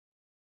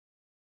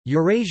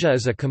Eurasia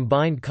is a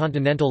combined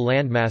continental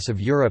landmass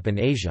of Europe and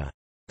Asia.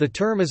 The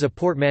term is a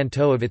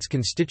portmanteau of its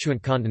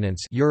constituent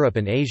continents Europe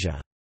and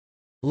Asia.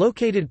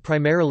 Located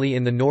primarily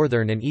in the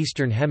northern and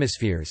eastern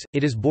hemispheres,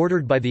 it is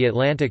bordered by the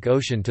Atlantic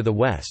Ocean to the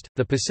west,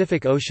 the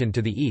Pacific Ocean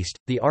to the east,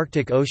 the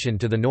Arctic Ocean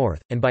to the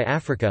north, and by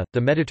Africa,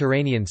 the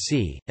Mediterranean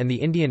Sea, and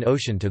the Indian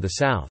Ocean to the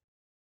south.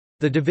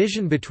 The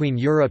division between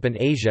Europe and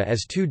Asia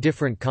as two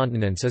different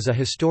continents is a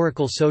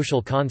historical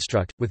social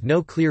construct, with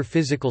no clear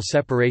physical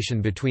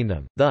separation between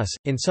them. Thus,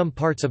 in some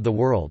parts of the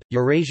world,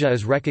 Eurasia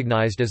is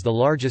recognized as the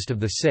largest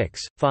of the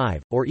 6,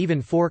 5, or even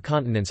 4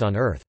 continents on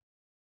Earth.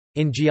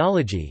 In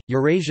geology,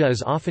 Eurasia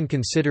is often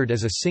considered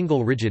as a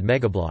single rigid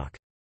megablock.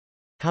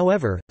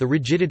 However, the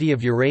rigidity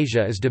of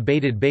Eurasia is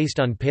debated based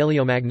on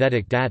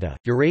paleomagnetic data.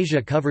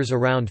 Eurasia covers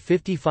around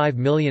 55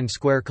 million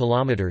square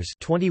kilometers,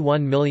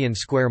 21 million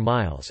square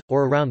miles,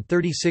 or around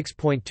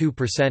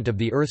 36.2% of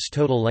the Earth's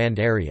total land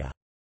area.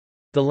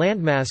 The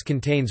landmass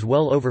contains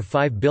well over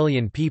 5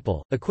 billion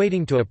people,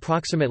 equating to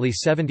approximately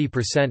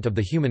 70% of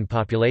the human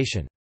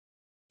population.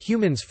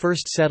 Humans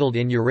first settled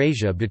in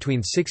Eurasia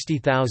between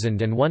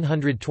 60,000 and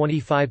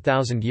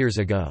 125,000 years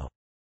ago.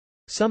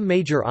 Some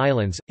major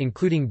islands,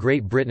 including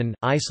Great Britain,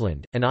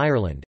 Iceland, and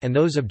Ireland, and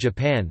those of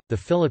Japan, the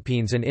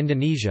Philippines and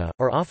Indonesia,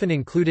 are often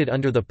included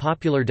under the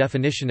popular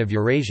definition of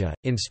Eurasia,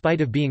 in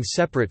spite of being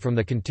separate from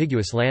the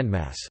contiguous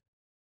landmass.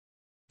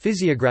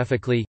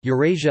 Physiographically,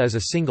 Eurasia is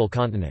a single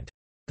continent.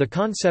 The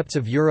concepts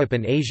of Europe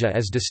and Asia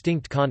as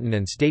distinct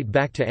continents date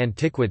back to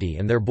antiquity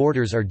and their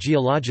borders are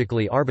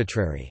geologically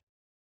arbitrary.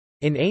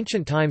 In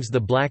ancient times the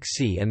Black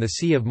Sea and the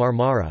Sea of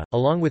Marmara,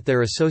 along with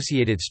their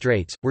associated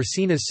straits, were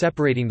seen as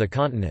separating the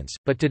continents,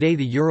 but today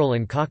the Ural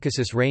and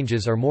Caucasus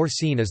ranges are more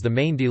seen as the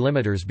main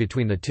delimiters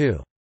between the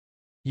two.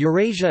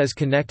 Eurasia is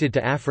connected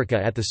to Africa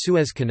at the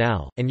Suez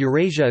Canal, and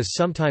Eurasia is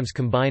sometimes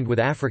combined with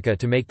Africa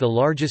to make the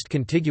largest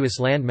contiguous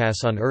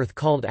landmass on Earth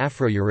called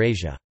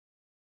Afro-Eurasia.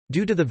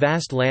 Due to the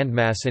vast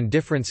landmass and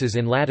differences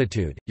in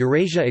latitude,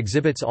 Eurasia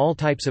exhibits all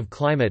types of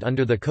climate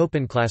under the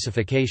Köppen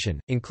classification,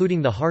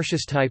 including the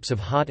harshest types of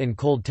hot and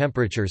cold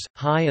temperatures,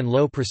 high and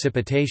low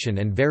precipitation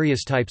and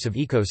various types of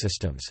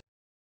ecosystems.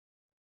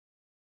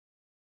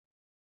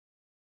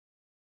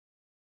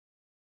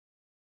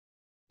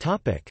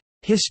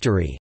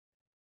 History.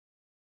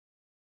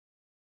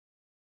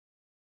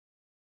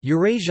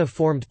 Eurasia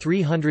formed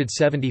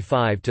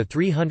 375 to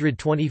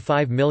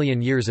 325 million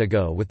years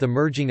ago with the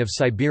merging of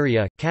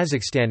Siberia,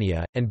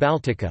 Kazakhstania, and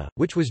Baltica,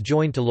 which was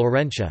joined to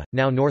Laurentia,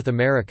 now North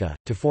America,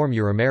 to form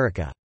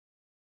Euramerica.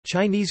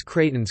 Chinese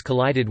cratons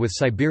collided with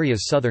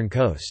Siberia's southern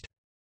coast.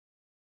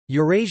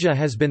 Eurasia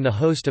has been the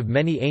host of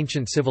many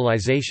ancient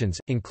civilizations,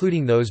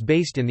 including those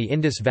based in the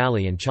Indus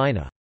Valley and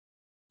China.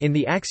 In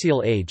the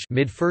Axial Age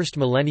mid-1st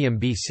millennium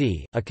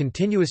BC, a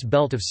continuous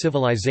belt of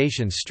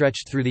civilizations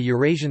stretched through the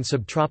Eurasian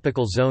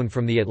subtropical zone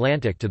from the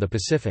Atlantic to the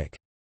Pacific.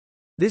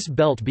 This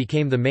belt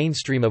became the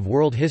mainstream of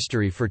world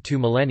history for 2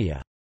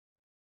 millennia.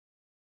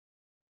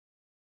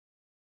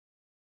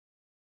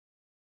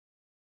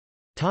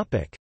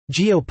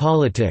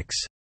 Geopolitics.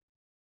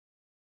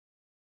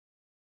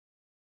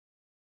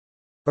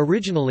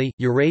 Originally,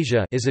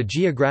 Eurasia is a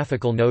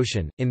geographical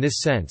notion. In this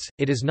sense,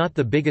 it is not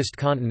the biggest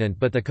continent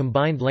but the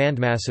combined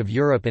landmass of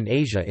Europe and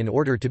Asia in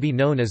order to be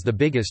known as the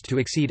biggest to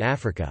exceed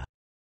Africa.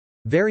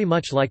 Very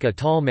much like a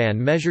tall man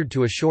measured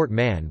to a short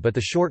man, but the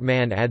short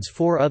man adds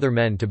 4 other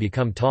men to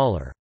become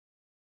taller.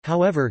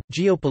 However,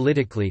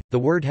 geopolitically, the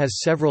word has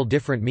several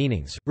different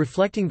meanings,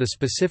 reflecting the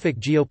specific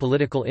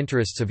geopolitical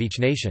interests of each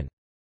nation.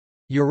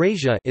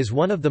 Eurasia is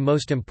one of the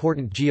most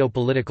important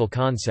geopolitical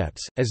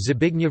concepts, as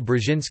Zbigniew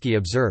Brzezinski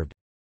observed.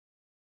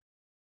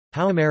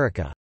 How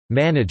America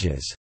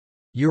manages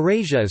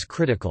Eurasia is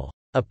critical.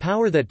 A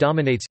power that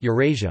dominates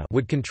Eurasia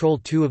would control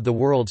 2 of the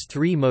world's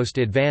 3 most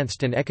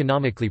advanced and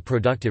economically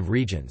productive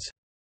regions.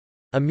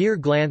 A mere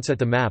glance at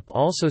the map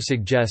also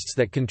suggests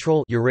that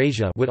control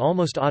Eurasia would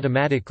almost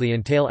automatically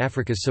entail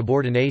Africa's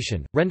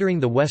subordination, rendering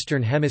the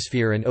Western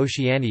Hemisphere and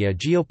Oceania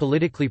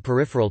geopolitically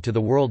peripheral to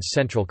the world's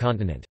central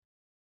continent.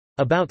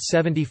 About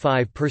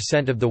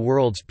 75% of the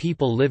world's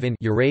people live in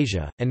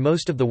Eurasia, and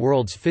most of the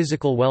world's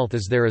physical wealth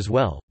is there as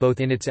well, both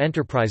in its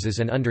enterprises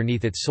and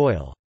underneath its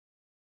soil.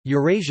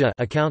 Eurasia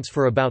accounts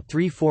for about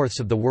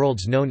 3/4 of the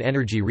world's known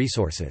energy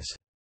resources.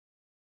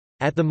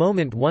 At the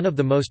moment, one of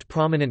the most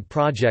prominent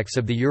projects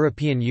of the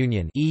European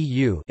Union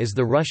 (EU) is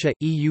the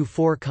Russia-EU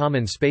 4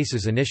 Common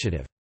Spaces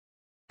Initiative.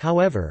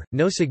 However,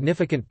 no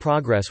significant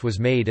progress was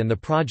made and the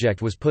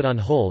project was put on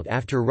hold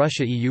after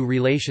Russia-EU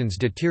relations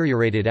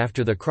deteriorated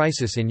after the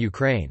crisis in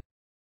Ukraine.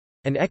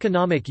 An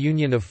economic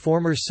union of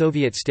former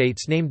Soviet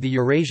states named the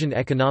Eurasian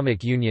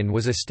Economic Union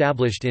was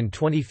established in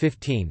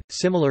 2015,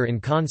 similar in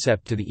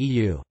concept to the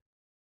EU.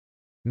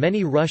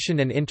 Many Russian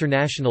and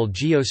international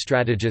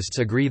geostrategists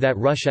agree that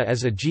Russia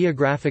as a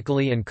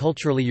geographically and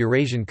culturally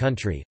Eurasian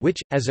country, which,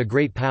 as a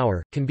great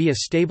power, can be a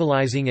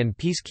stabilizing and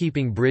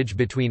peacekeeping bridge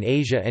between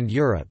Asia and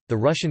Europe. The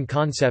Russian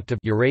concept of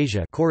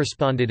Eurasia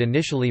corresponded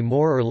initially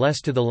more or less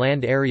to the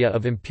land area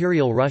of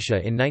Imperial Russia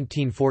in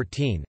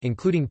 1914,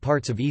 including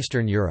parts of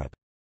Eastern Europe.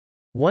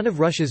 One of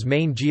Russia's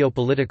main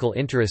geopolitical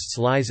interests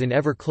lies in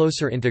ever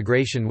closer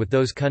integration with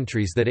those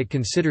countries that it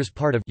considers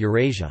part of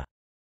Eurasia.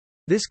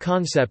 This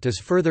concept is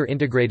further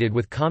integrated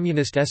with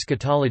communist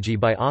eschatology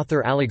by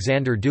author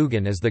Alexander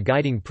Dugin as the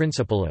guiding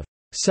principle of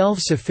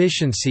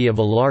self-sufficiency of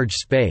a large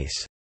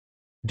space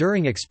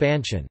during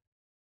expansion.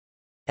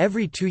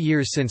 Every 2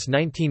 years since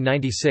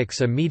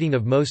 1996 a meeting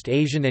of most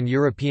Asian and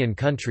European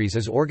countries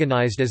is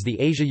organized as the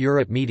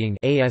Asia-Europe Meeting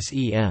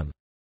ASEM.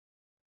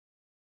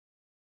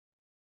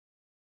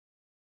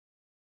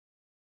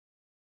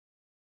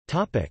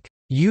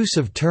 Use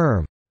of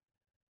term.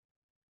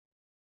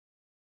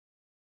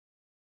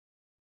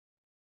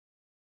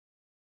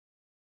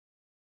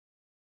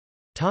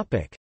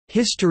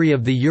 History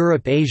of the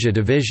Europe-Asia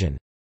division.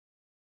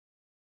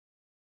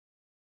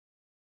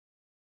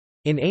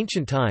 In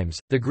ancient times,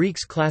 the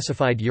Greeks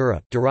classified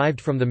Europe derived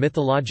from the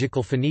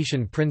mythological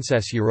Phoenician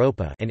princess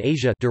Europa and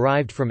Asia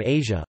derived from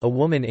Asia, a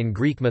woman in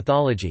Greek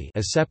mythology,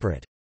 as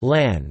separate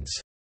lands.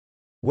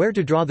 Where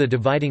to draw the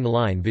dividing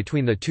line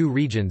between the two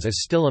regions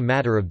is still a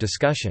matter of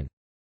discussion.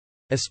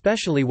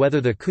 Especially whether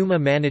the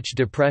Kuma-Manich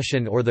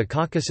Depression or the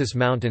Caucasus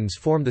Mountains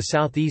form the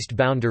southeast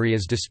boundary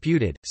is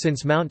disputed,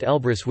 since Mount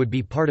Elbrus would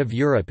be part of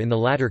Europe in the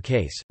latter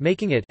case,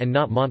 making it and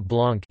not Mont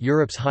Blanc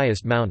Europe's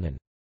highest mountain.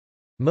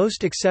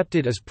 Most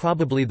accepted is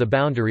probably the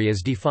boundary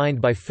as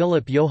defined by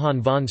Philipp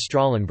Johann von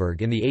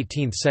Strahlenberg in the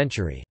 18th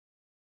century.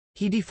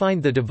 He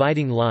defined the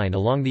dividing line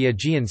along the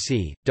Aegean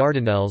Sea,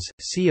 Dardanelles,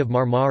 Sea of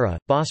Marmara,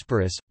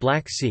 Bosporus,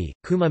 Black Sea,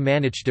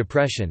 Kuma-Manich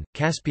Depression,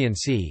 Caspian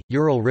Sea,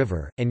 Ural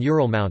River, and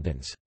Ural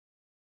Mountains.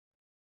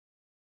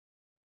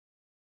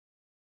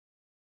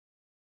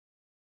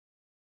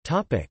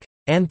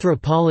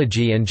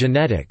 Anthropology and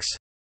genetics.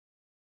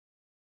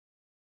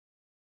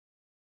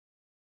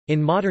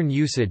 In modern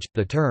usage,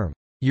 the term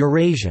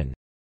Eurasian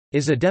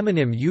is a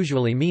demonym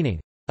usually meaning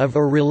of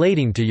or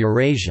relating to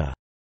Eurasia,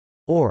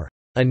 or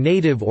a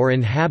native or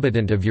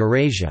inhabitant of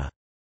Eurasia.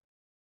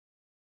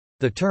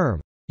 The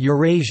term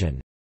Eurasian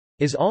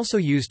is also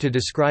used to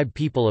describe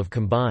people of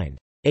combined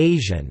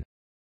Asian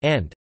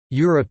and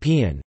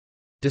European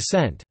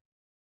descent.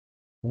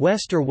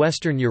 West or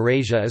Western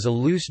Eurasia is a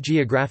loose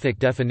geographic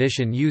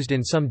definition used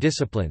in some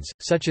disciplines,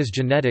 such as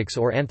genetics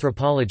or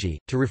anthropology,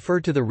 to refer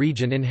to the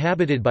region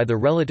inhabited by the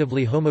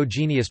relatively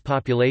homogeneous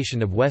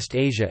population of West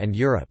Asia and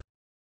Europe.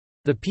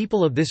 The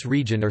people of this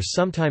region are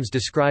sometimes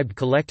described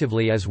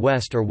collectively as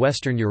West or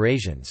Western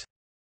Eurasians.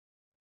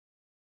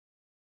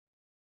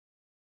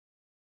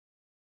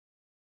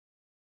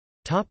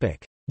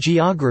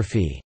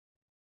 Geography.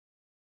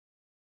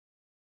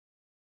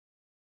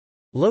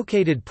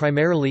 Located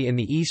primarily in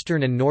the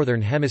eastern and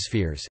northern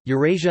hemispheres,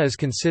 Eurasia is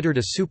considered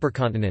a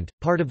supercontinent,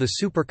 part of the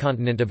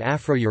supercontinent of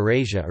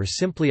Afro-Eurasia or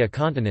simply a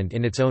continent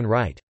in its own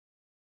right.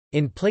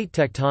 In plate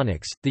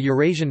tectonics, the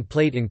Eurasian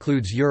plate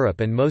includes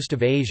Europe and most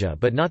of Asia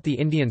but not the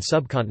Indian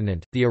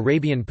subcontinent, the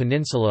Arabian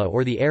Peninsula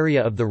or the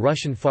area of the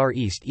Russian Far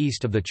East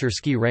east of the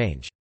Chersky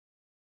Range.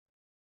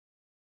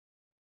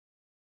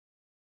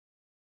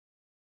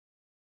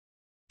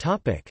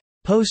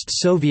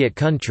 Post-Soviet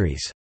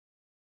countries.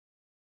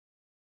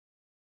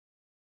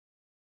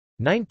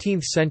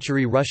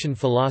 19th-century Russian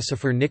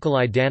philosopher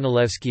Nikolai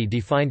Danilevsky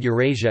defined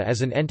Eurasia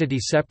as an entity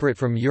separate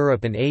from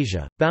Europe and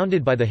Asia,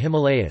 bounded by the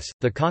Himalayas,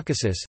 the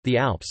Caucasus, the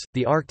Alps,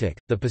 the Arctic,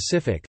 the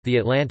Pacific, the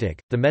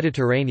Atlantic, the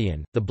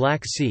Mediterranean, the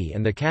Black Sea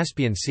and the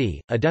Caspian Sea,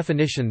 a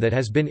definition that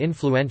has been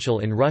influential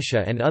in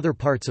Russia and other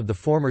parts of the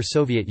former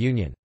Soviet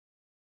Union.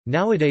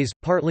 Nowadays,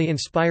 partly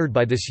inspired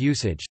by this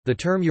usage, the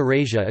term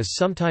Eurasia is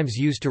sometimes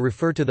used to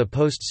refer to the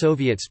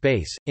post-Soviet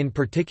space, in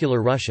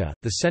particular Russia,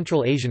 the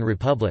Central Asian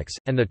republics,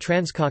 and the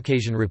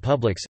Transcaucasian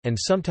republics, and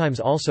sometimes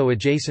also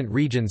adjacent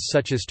regions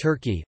such as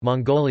Turkey,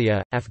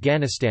 Mongolia,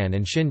 Afghanistan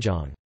and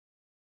Xinjiang.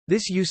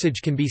 This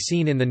usage can be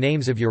seen in the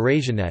names of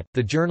Eurasianet,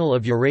 the Journal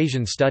of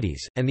Eurasian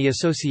Studies, and the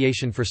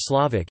Association for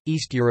Slavic,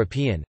 East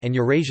European, and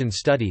Eurasian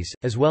Studies,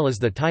 as well as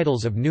the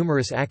titles of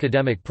numerous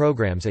academic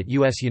programs at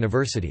U.S.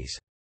 universities.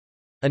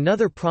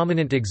 Another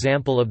prominent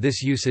example of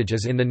this usage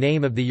is in the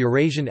name of the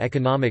Eurasian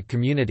Economic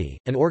Community,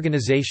 an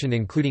organization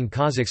including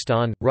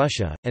Kazakhstan,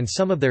 Russia, and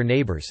some of their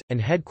neighbors,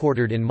 and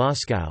headquartered in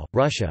Moscow,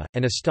 Russia,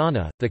 and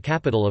Astana, the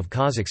capital of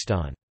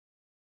Kazakhstan.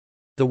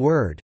 The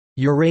word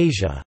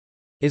Eurasia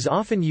is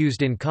often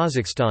used in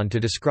Kazakhstan to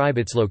describe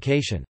its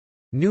location.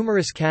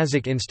 Numerous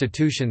Kazakh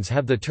institutions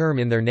have the term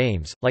in their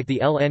names, like the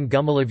L.N.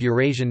 Gumilev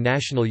Eurasian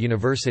National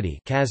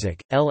University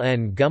Kazakh,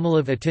 L.N.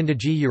 Gumilev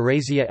Atindagi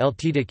Eurasia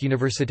Eltidik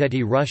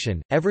Universiteti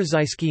Russian,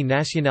 Evrazийский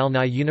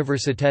Nationalny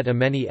Universitet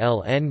imeni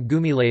L.N.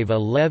 Gumileva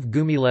Lev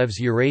Gumilev's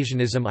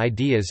Eurasianism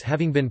ideas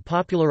having been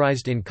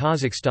popularized in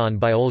Kazakhstan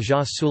by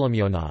Olja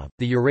Sulemyonov,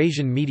 the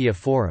Eurasian Media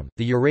Forum,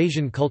 the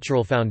Eurasian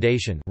Cultural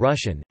Foundation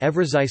Russian,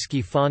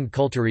 Evrazийский Fond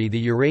Kultury the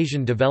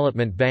Eurasian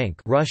Development Bank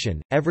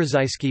Russian,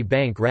 Evrazийский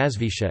Bank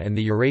Razvisha and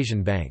the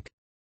Eurasian Bank.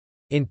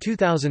 In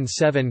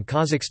 2007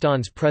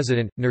 Kazakhstan's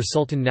president,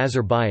 Nursultan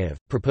Nazarbayev,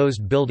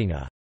 proposed building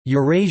a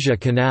Eurasia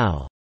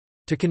Canal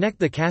To connect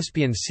the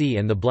Caspian Sea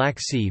and the Black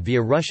Sea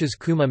via Russia's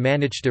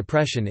Kuma-Manich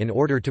depression in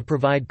order to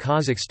provide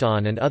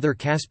Kazakhstan and other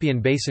Caspian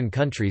Basin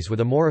countries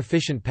with a more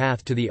efficient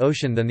path to the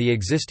ocean than the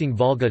existing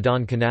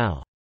Volga-Don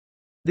Canal.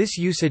 This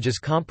usage is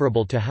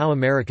comparable to how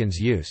Americans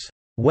use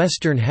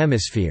 «Western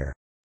Hemisphere»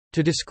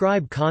 to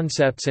describe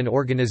concepts and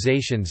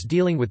organizations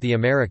dealing with the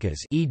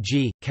Americas,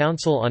 e.g.,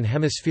 Council on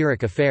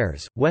Hemispheric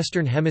Affairs,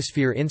 Western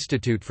Hemisphere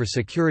Institute for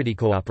Security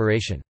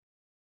Cooperation.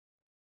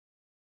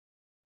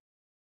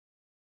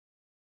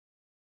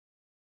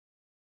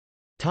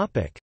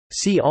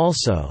 See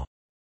also: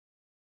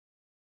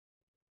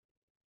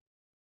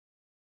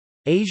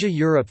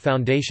 Asia-Europe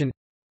Foundation,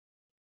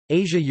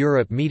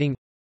 Asia-Europe Meeting,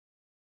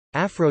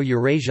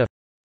 Afro-Eurasia,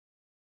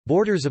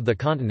 Borders of the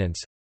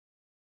Continents,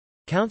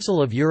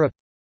 Council of Europe,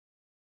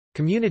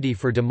 Community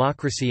for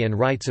Democracy and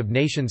Rights of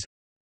Nations,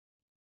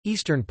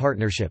 Eastern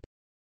Partnership,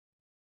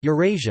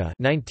 Eurasia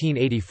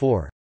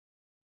 1984,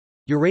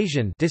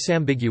 Eurasian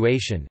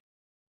disambiguation,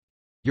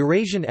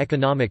 Eurasian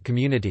Economic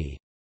Community,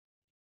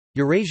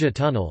 Eurasia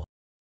Tunnel,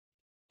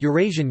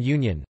 Eurasian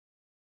Union,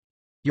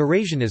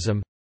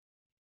 Eurasianism,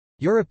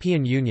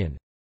 European Union,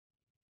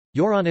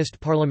 Euronest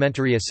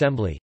Parliamentary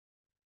Assembly,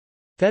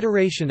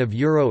 Federation of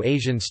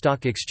Euro-Asian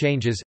Stock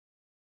Exchanges,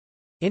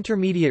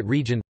 Intermediate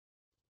Region,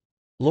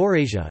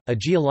 Laurasia, a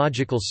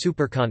geological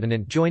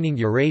supercontinent joining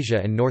Eurasia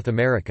and North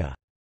America.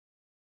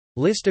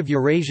 List of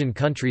Eurasian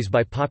countries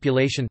by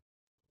population.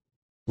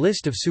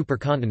 List of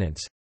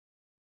supercontinents.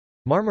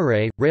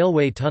 Marmaray –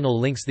 railway tunnel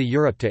links the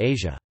Europe to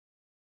Asia.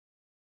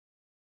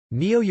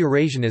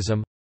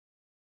 Neo-Eurasianism,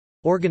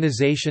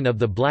 Organization of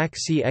the Black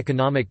Sea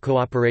Economic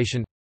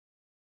Cooperation,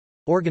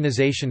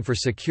 Organization for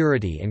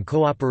Security and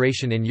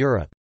Cooperation in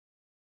Europe,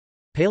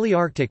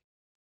 Palearctic,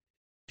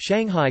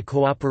 Shanghai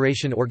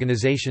Cooperation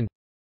Organization,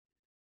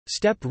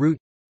 Steppe Route,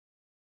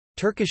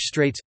 Turkish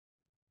Straits,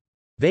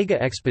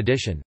 Vega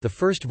Expedition, the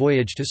first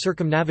voyage to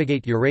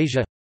circumnavigate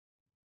Eurasia,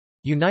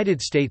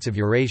 United States of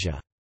Eurasia.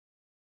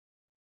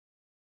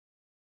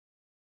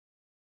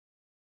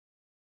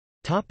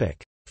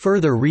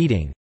 Further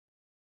reading: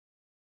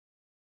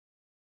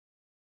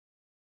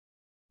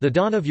 The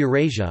Dawn of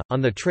Eurasia, On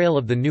the Trail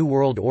of the New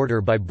World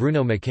Order by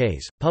Bruno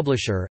Macays,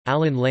 publisher,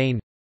 Alan Lane.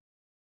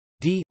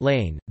 D.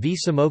 Lane, V.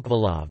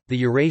 Samokvalov, The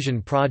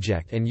Eurasian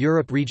Project and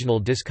Europe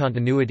Regional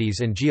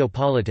Discontinuities and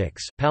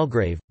Geopolitics,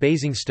 Palgrave,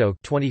 Basingstoke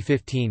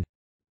 2015.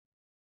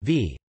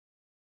 V.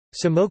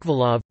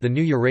 Samokvalov, The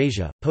New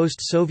Eurasia,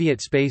 Post-Soviet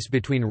Space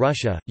Between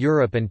Russia,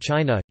 Europe and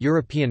China,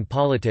 European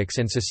Politics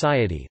and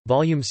Society,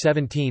 Volume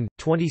 17,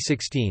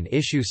 2016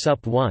 Issue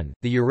Sup 1,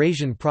 The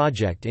Eurasian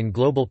Project in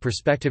Global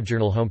Perspective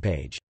Journal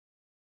homepage.